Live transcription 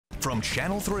From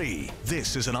Channel 3,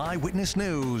 this is an Eyewitness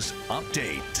News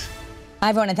update. Hi,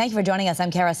 everyone, and thank you for joining us.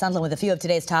 I'm Kara Sundlin with a few of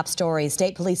today's top stories.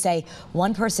 State police say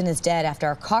one person is dead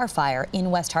after a car fire in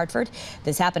West Hartford.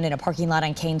 This happened in a parking lot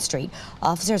on Kane Street.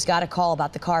 Officers got a call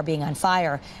about the car being on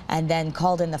fire and then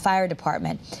called in the fire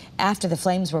department. After the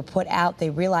flames were put out,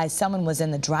 they realized someone was in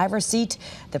the driver's seat.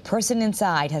 The person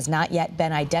inside has not yet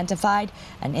been identified.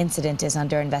 An incident is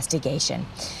under investigation.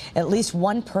 At least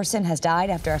one person has died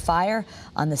after a fire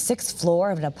on the 6th floor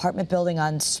of an apartment building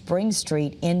on Spring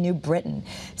Street in New Britain.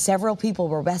 Several people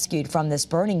were rescued from this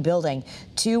burning building.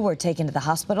 2 were taken to the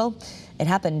hospital. It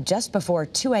happened just before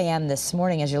 2 a.m. this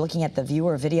morning as you're looking at the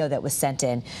viewer video that was sent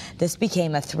in. This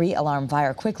became a 3-alarm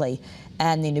fire quickly,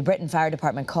 and the New Britain Fire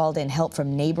Department called in help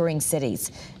from neighboring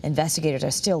cities. Investigators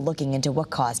are still looking into what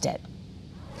caused it.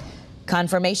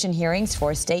 Confirmation hearings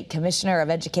for State Commissioner of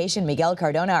Education Miguel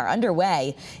Cardona are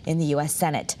underway in the U.S.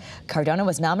 Senate. Cardona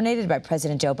was nominated by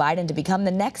President Joe Biden to become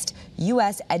the next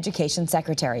U.S. Education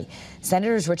Secretary.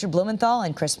 Senators Richard Blumenthal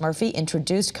and Chris Murphy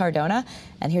introduced Cardona,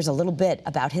 and here's a little bit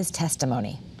about his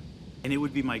testimony. And it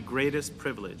would be my greatest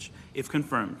privilege, if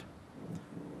confirmed,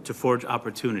 to forge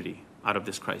opportunity out of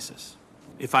this crisis.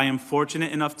 If I am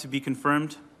fortunate enough to be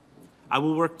confirmed, I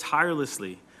will work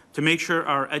tirelessly to make sure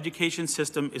our education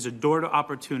system is a door to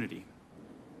opportunity,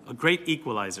 a great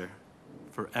equalizer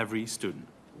for every student.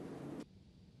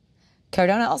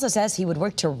 Cardona also says he would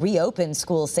work to reopen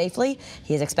schools safely.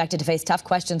 He is expected to face tough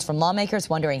questions from lawmakers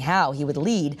wondering how he would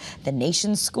lead the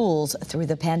nation's schools through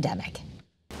the pandemic.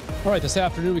 All right, this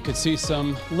afternoon we could see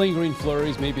some lingering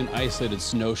flurries, maybe an isolated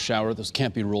snow shower. Those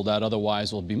can't be ruled out.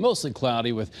 Otherwise, will be mostly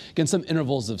cloudy with, again, some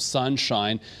intervals of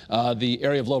sunshine. The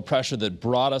area of low pressure that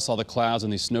brought us all the clouds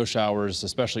and these snow showers,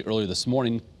 especially earlier this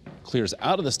morning, clears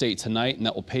out of the state tonight, and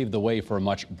that will pave the way for a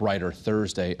much brighter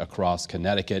Thursday across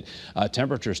Connecticut.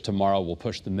 Temperatures tomorrow will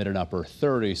push the mid and upper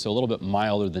 30s, so a little bit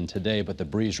milder than today, but the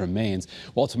breeze remains.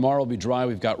 While tomorrow will be dry,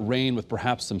 we've got rain with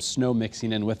perhaps some snow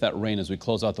mixing in with that rain as we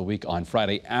close out the week on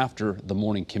Friday after the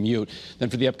morning commute.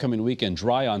 Then for the upcoming weekend,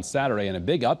 dry on Saturday, and a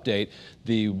big update.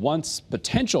 The once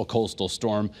potential coastal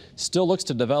storm still looks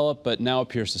to develop, but now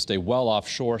appears to stay well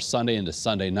offshore Sunday into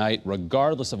Sunday night.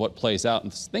 Regardless of what plays out,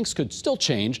 and things could still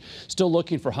change. Still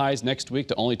looking for highs next week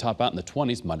to only top out in the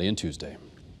 20s Monday and Tuesday.